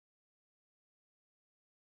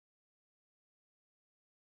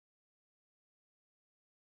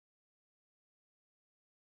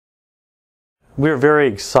We're very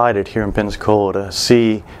excited here in Pensacola to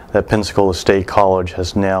see that Pensacola State College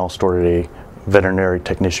has now started a veterinary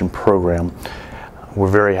technician program. We're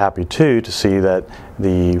very happy too to see that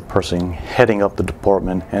the person heading up the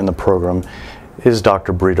department and the program is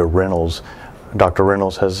Dr. Brita Reynolds. Dr.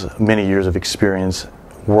 Reynolds has many years of experience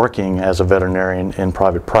working as a veterinarian in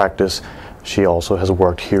private practice. She also has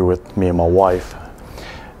worked here with me and my wife.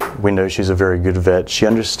 We know she's a very good vet. She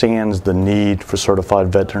understands the need for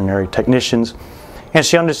certified veterinary technicians, and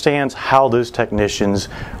she understands how those technicians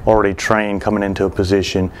already trained coming into a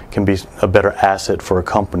position can be a better asset for a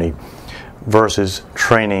company versus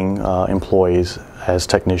training employees as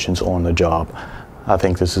technicians on the job. I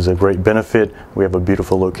think this is a great benefit. We have a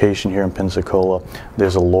beautiful location here in Pensacola.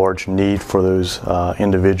 There's a large need for those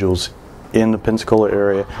individuals in the Pensacola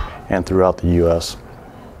area and throughout the U.S.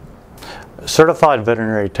 Certified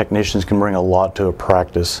veterinary technicians can bring a lot to a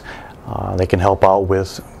practice. They can help out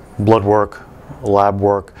with blood work, lab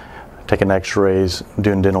work, taking x-rays,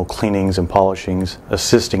 doing dental cleanings and polishings,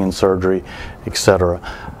 assisting in surgery, etc.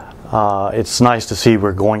 It's nice to see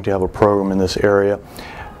we're going to have a program in this area.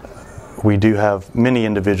 We do have many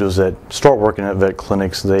individuals that start working at vet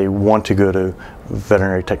clinics. They want to go to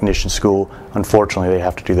veterinary technician school. Unfortunately, they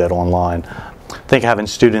have to do that online. I think having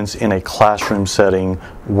students in a classroom setting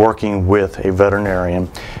working with a veterinarian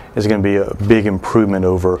is going to be a big improvement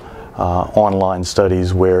over online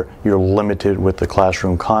studies where you're limited with the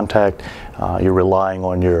classroom contact. You're relying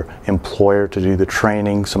on your employer to do the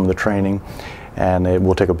training, some of the training, and it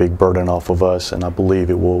will take a big burden off of us, and I believe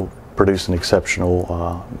it will produce an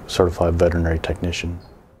exceptional certified veterinary technician.